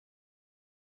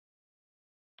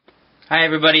Hi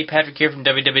everybody, Patrick here from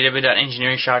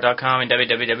www.engineeringshock.com and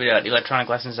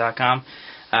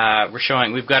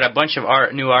www.electroniclessons.com. We've got a bunch of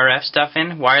new RF stuff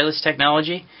in, wireless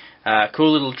technology,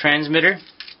 cool little transmitter.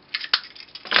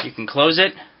 You can close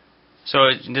it so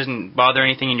it doesn't bother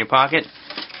anything in your pocket,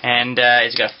 and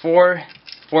it's got four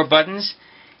buttons,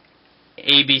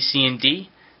 A, B, C, and D,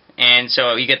 and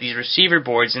so you get these receiver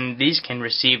boards, and these can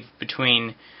receive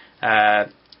between 0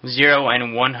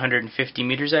 and 150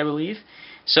 meters, I believe.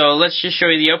 So let's just show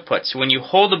you the outputs. When you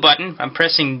hold the button, I'm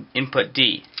pressing input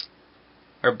D,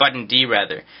 or button D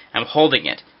rather. I'm holding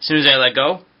it. As soon as I let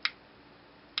go,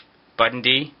 button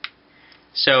D.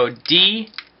 So D,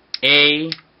 A,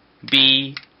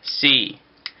 B, C.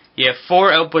 You have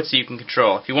 4 outputs that you can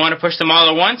control. If you want to push them all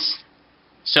at once,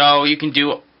 so you can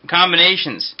do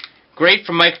combinations. Great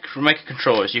for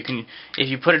microcontrollers. You can, if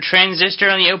you put a transistor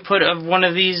on the output of one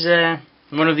of these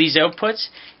outputs,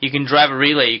 you can drive a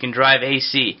relay, you can drive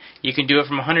AC. You can do it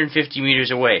from 150 meters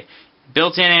away.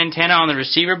 Built-in antenna on the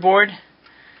receiver board.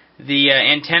 The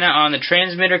antenna on the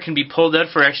transmitter can be pulled out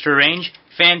for extra range.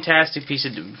 Fantastic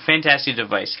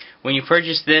device. When you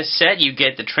purchase this set, you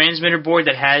get the transmitter board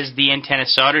that has the antenna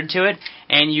soldered to it,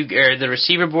 and the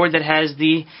receiver board that has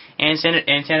the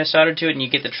antenna soldered to it, and you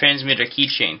get the transmitter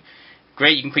keychain.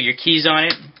 Great, you can put your keys on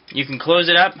it. You can close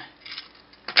it up,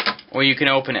 or you can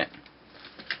open it.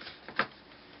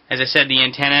 As I said, the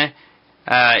antenna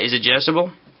is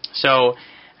adjustable. So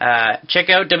check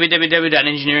out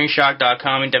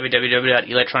www.engineeringshock.com and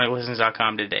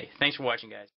www.electroniclessons.com today. Thanks for watching,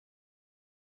 guys.